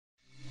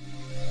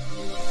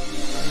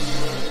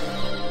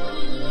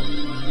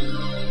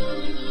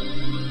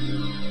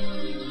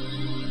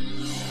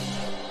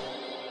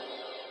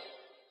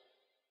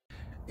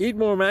Eat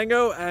more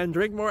mango and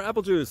drink more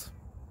apple juice.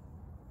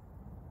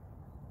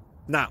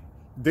 Now,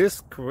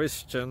 this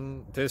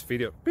video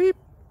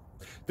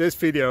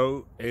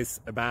is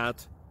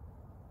about,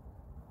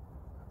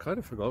 I kind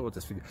of forgot what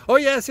this video. Oh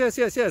yes.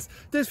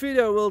 This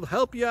video will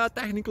help you out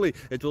technically.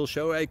 It will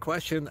show a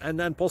question and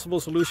then possible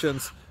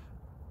solutions.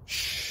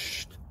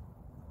 Shh.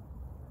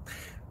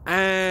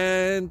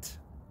 And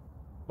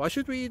why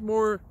should we eat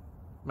more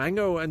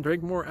mango and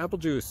drink more apple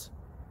juice?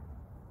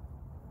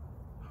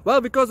 Well,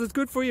 because it's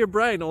good for your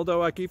brain,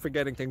 although I keep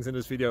forgetting things in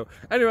this video.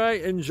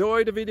 Anyway,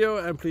 enjoy the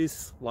video and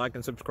please like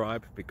and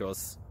subscribe,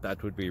 because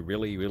that would be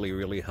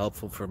really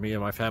helpful for me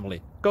and my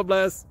family. God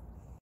bless!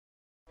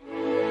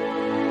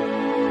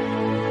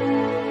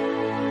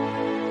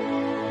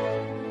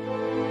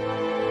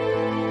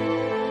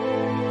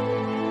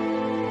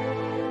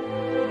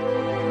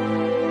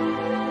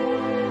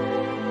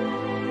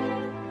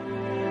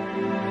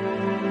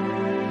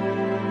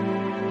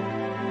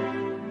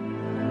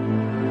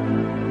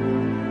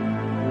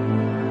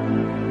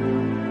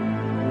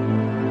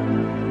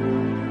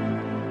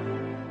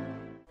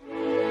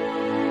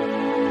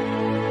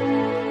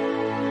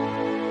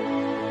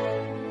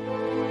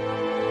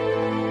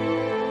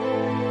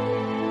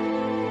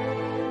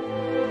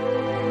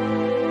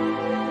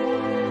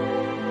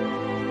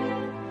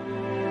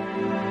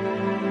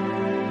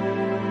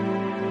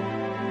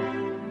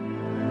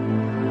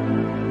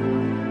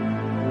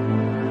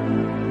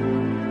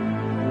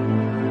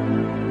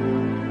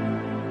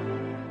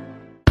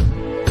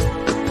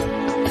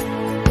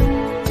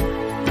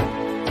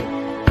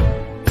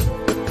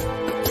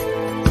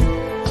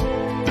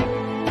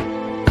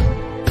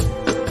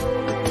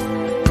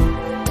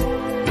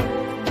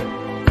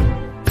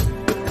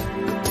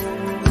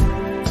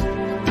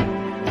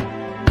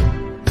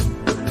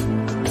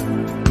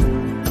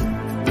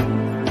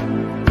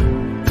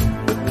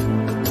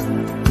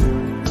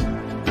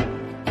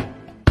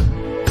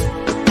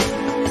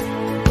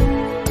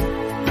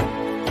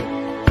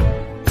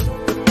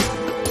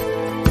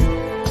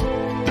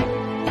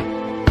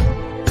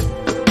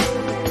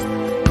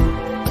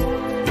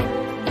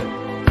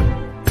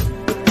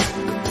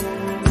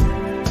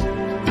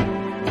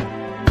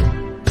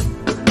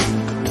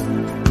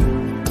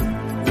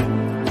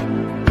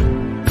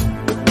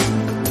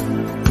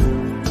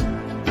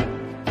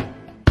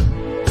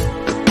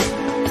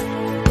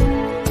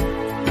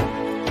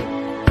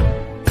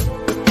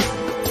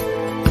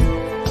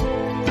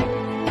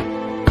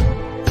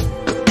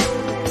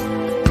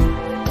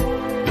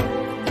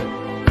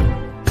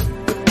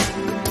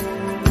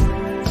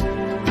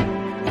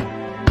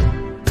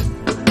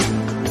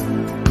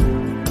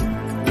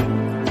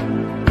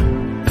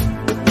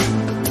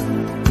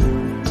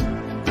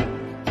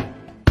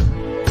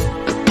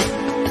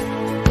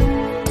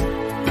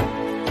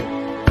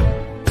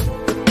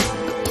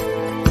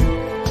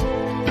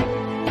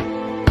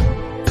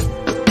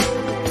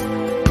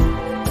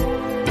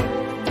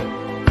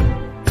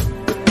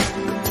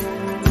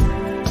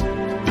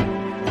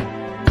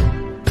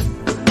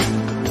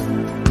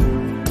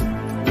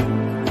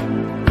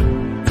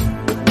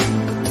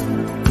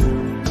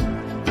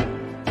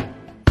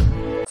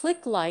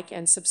 Click like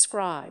and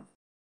subscribe.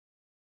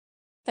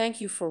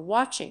 Thank you for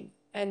watching,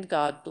 and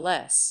God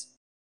bless.